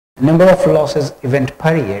number of losses event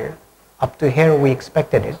per year. Up to here we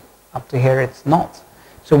expected it, up to here it's not.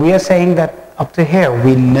 So we are saying that up to here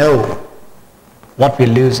we know what we're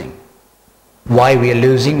losing, why we are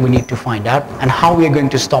losing, we need to find out, and how we are going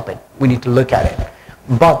to stop it. We need to look at it.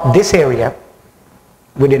 But this area,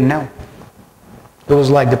 we didn't know. It was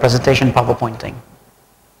like the presentation PowerPoint thing.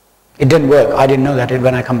 It didn't work. I didn't know that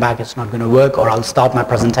when I come back it's not going to work, or I'll start my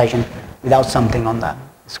presentation without something on the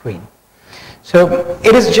screen. So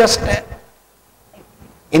it is just,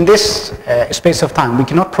 in this space of time, we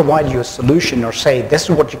cannot provide you a solution or say this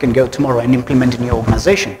is what you can go tomorrow and implement in your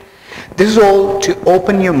organization. This is all to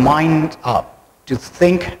open your mind up, to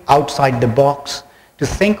think outside the box, to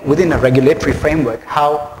think within a regulatory framework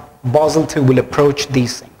how Basel II will approach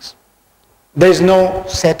these things. There is no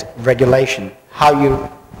set regulation how you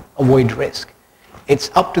avoid risk.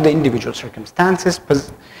 It's up to the individual circumstances,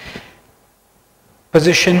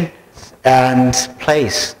 position and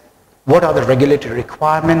place. What are the regulatory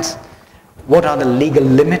requirements? What are the legal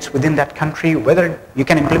limits within that country? Whether you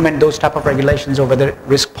can implement those type of regulations or whether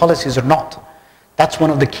risk policies or not. That's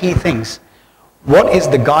one of the key things. What is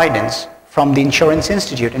the guidance from the Insurance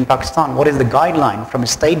Institute in Pakistan? What is the guideline from a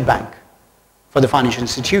state bank for the financial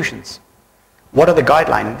institutions? What are the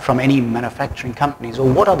guidelines from any manufacturing companies, or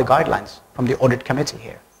what are the guidelines from the audit committee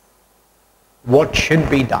here? What should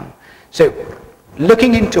be done? So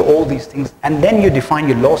looking into all these things, and then you define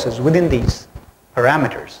your losses within these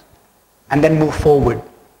parameters, and then move forward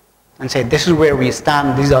and say this is where we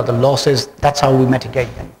stand, these are the losses, that's how we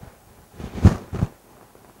mitigate them.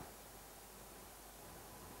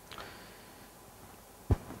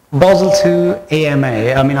 Basel II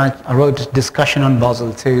AMA, I mean I wrote a discussion on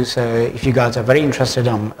Basel II, so if you guys are very interested,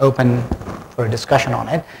 I'm open for a discussion on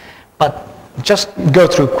it. But just go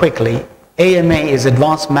through quickly. AMA is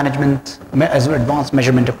advanced measurement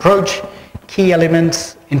approach, key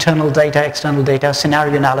elements, internal data, external data,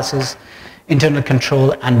 scenario analysis, internal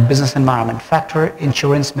control and business environment factor,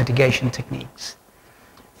 insurance mitigation techniques.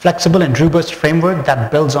 Flexible and robust framework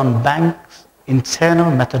that builds on banks'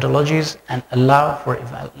 internal methodologies and allow for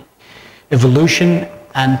evolution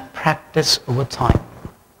and practice over time.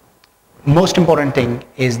 Most important thing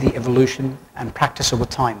is the evolution and practice over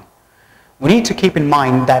time. We need to keep in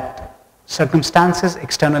mind that circumstances,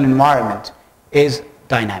 external environment is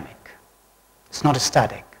dynamic. It's not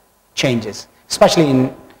static, changes, especially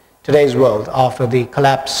in today's world after the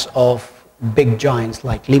collapse of big giants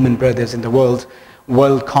like Lehman Brothers in the world,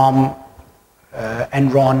 WorldCom,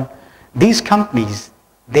 Enron. These companies,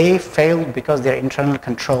 they failed because their internal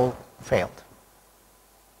control failed.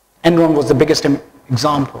 Enron was the biggest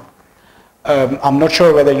example. I'm not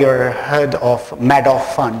sure whether you've heard of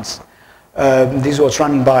Madoff funds. This was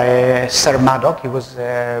run by Sir Madoff. He was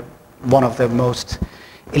one of the most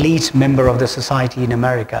elite member of the society in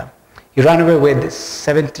America. He ran away with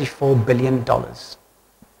 $74 billion.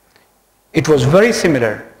 It was very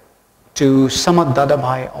similar to Samad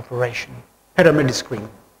Dadabhai operation, pyramid scheme.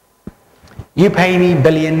 You pay me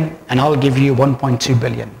billion and I'll give you 1.2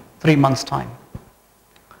 billion, 3 months time.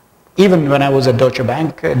 Even when I was at Deutsche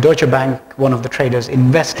Bank, one of the traders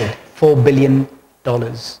invested $4 billion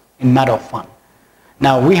in Madoff fund.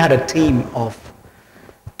 Now we had a team of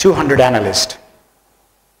 200 analysts.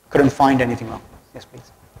 Couldn't find anything wrong. Yes,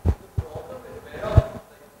 please.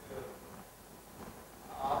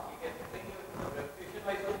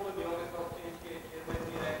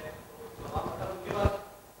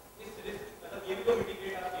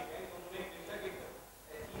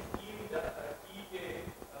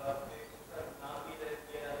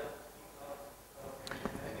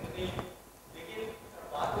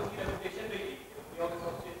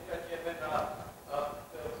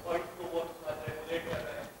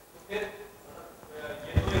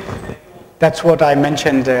 That's what I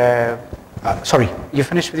mentioned. Sorry, you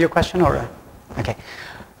finished with your question or? Okay.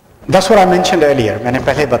 That's what I mentioned earlier. मैंने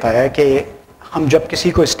पहले बताया कि हम जब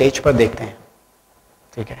किसी को stage पर देखते हैं,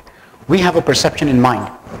 ठीक है? We have a perception in mind.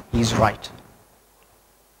 He's right.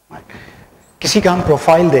 किसी का हम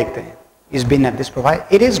profile देखते हैं. He's been at this profile.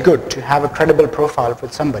 It is good to have a credible profile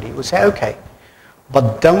with somebody who say, okay,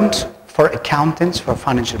 but don't for accountants, for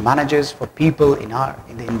financial managers, for people in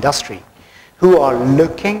the industry who are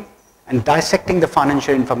looking and dissecting the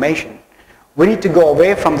financial information. We need to go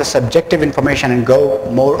away from the subjective information and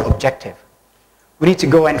go more objective. We need to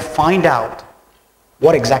go and find out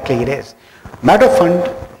what exactly it is. Madoff fund,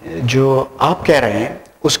 जो आप कह रहे हैं,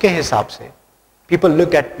 उसके हिसाब से, people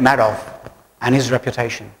look at Madoff and his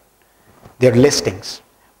reputation, their listings,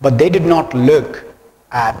 but they did not look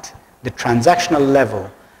at the transactional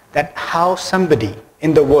level, that how somebody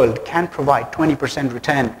in the world can provide 20%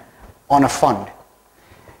 return on a fund.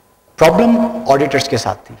 Problem auditors के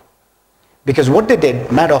साथ थी. Because what they did,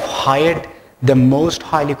 Madoff hired the most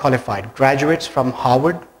highly qualified graduates from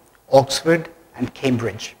Harvard, Oxford, and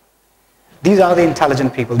Cambridge. These are the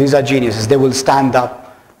intelligent people. These are geniuses. They will stand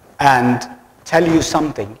up and tell you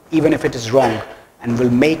something, even if it is wrong, and will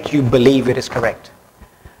make you believe it is correct.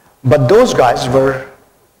 But those guys were,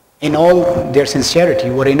 in all their sincerity,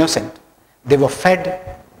 were innocent. They were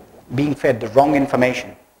being fed the wrong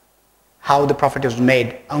information. How the profit was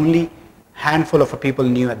made, only a handful of people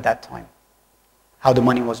knew at that time how the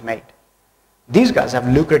money was made. These guys have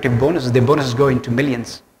lucrative bonuses. Their bonuses go into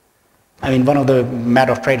millions. I mean, one of the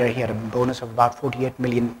Madoff trader, he had a bonus of about 48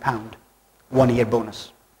 million pound, 1 year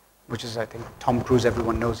bonus, which is, I think, Tom Cruise,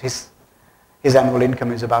 everyone knows his annual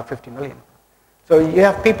income is about 50 million. So you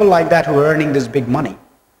have people like that who are earning this big money.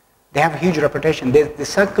 They have a huge reputation. The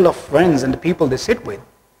circle of friends and the people they sit with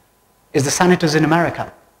is the senators in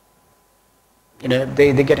America. You know,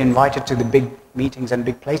 they get invited to the big meetings and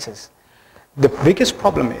big places. The biggest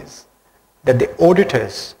problem is that the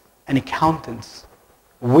auditors and accountants,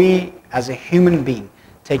 we as a human being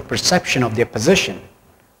take perception of their position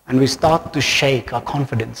and we start to shake our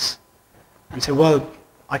confidence and say, well,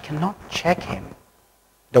 I cannot check him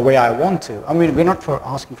the way I want to. I mean, we're not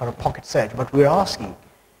asking for a pocket search, but we're asking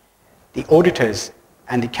the auditors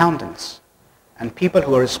and accountants and people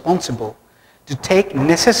who are responsible to take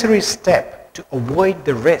necessary step to avoid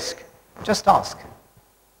the risk. Just ask,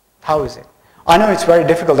 how is it? I know it's very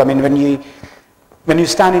difficult. I mean, when you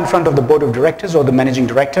stand in front of the board of directors or the managing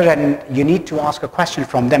director and you need to ask a question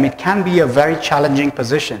from them, it can be a very challenging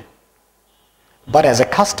position. But as a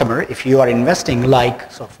customer, if you are investing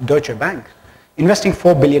like sort of Deutsche Bank, investing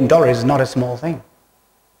 $4 billion is not a small thing.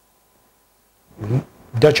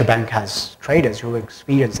 Deutsche Bank has traders who are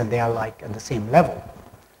experienced and they are like at the same level.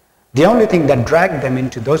 The only thing that dragged them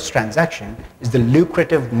into those transactions is the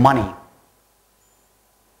lucrative money,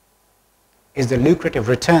 is the lucrative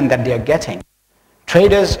return that they are getting.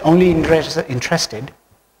 Traders only interested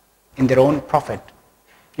in their own profit.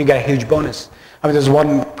 You get a huge bonus. I mean, there's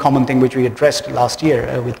one common thing which we addressed last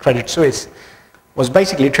year with Credit Suisse, was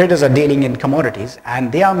basically traders are dealing in commodities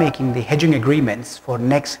and they are making the hedging agreements for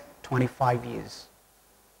next 25 years.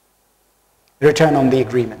 Return on the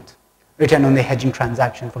agreement, return on the hedging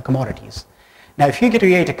transaction for commodities. Now, if you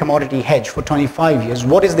create a commodity hedge for 25 years,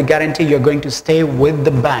 what is the guarantee you're going to stay with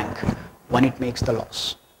the bank when it makes the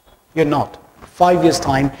loss? You're not. 5 years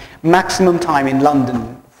time, maximum time in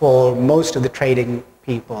London for most of the trading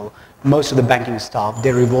people, most of the banking staff,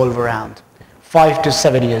 they revolve around 5 to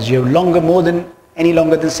 7 years. You're any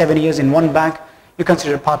longer than 7 years in one bank, you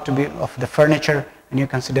consider part to be of the furniture and you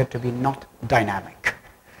consider to be not dynamic.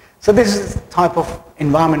 So this is the type of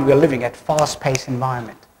environment we are living at, fast-paced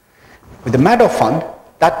environment. With the Madoff fund,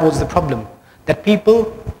 that was the problem, that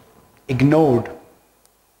people ignored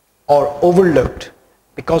or overlooked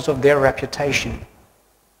because of their reputation.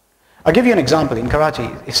 I'll give you an example. In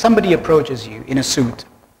Karachi, if somebody approaches you in a suit,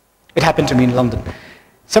 it happened to me in London,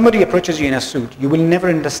 somebody approaches you in a suit, you will never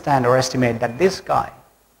understand or estimate that this guy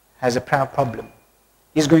has a problem.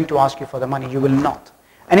 He's going to ask you for the money, you will not.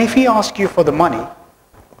 And if he asks you for the money,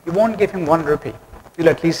 you won't give him 1 rupee. You'll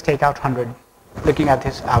at least take out 100, looking at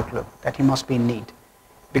his outlook, that he must be in need.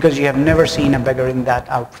 Because you have never seen a beggar in that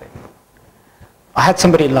outfit. I had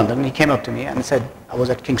somebody in London, he came up to me and said, I was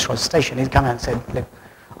at King's Cross Station, he came and said, look,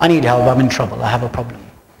 I need help, I'm in trouble, I have a problem.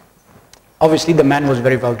 Obviously the man was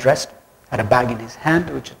very well dressed, had a bag in his hand,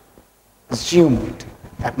 which assumed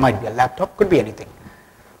that might be a laptop, could be anything.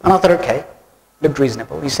 And I thought, okay, looked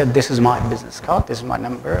reasonable. He said, this is my business card, this is my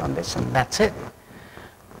number on this, and that's it.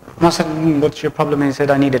 And I said, what's your problem? And he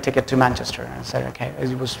said, I need a ticket to Manchester. And I said, okay,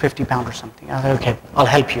 it was £50 or something. I said, okay, I'll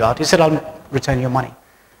help you out. He said, I'll return your money.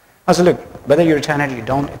 I said, look, whether you return it or you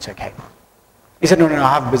don't, it's okay. He said, no,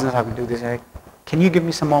 I have business, I will do this. I said, can you give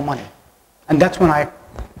me some more money? And that's when I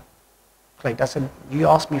clicked. I said, you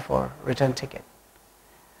asked me for a return ticket.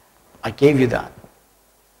 I gave you that.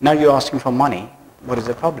 Now you're asking for money. What is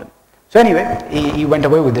the problem? So anyway, he went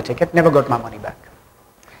away with the ticket, never got my money back.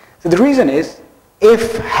 So the reason is,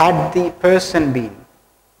 if had the person been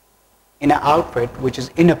in an outfit which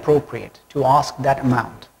is inappropriate to ask that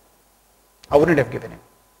amount, I wouldn't have given him.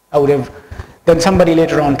 I would have, then somebody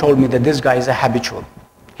later on told me that this guy is a habitual.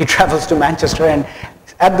 He travels to Manchester and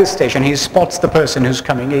at this station he spots the person who's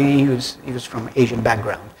coming. He was from Asian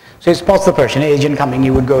background. So he spots the person, Asian coming,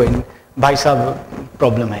 he would go in, bhai sahab,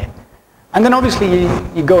 problem hai. And then obviously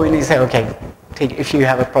you go in and you say, okay, if you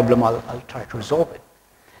have a problem, I'll try to resolve it.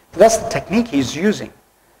 So that's the technique he's using.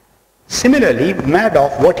 Similarly,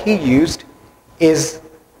 Madoff, what he used is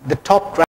the top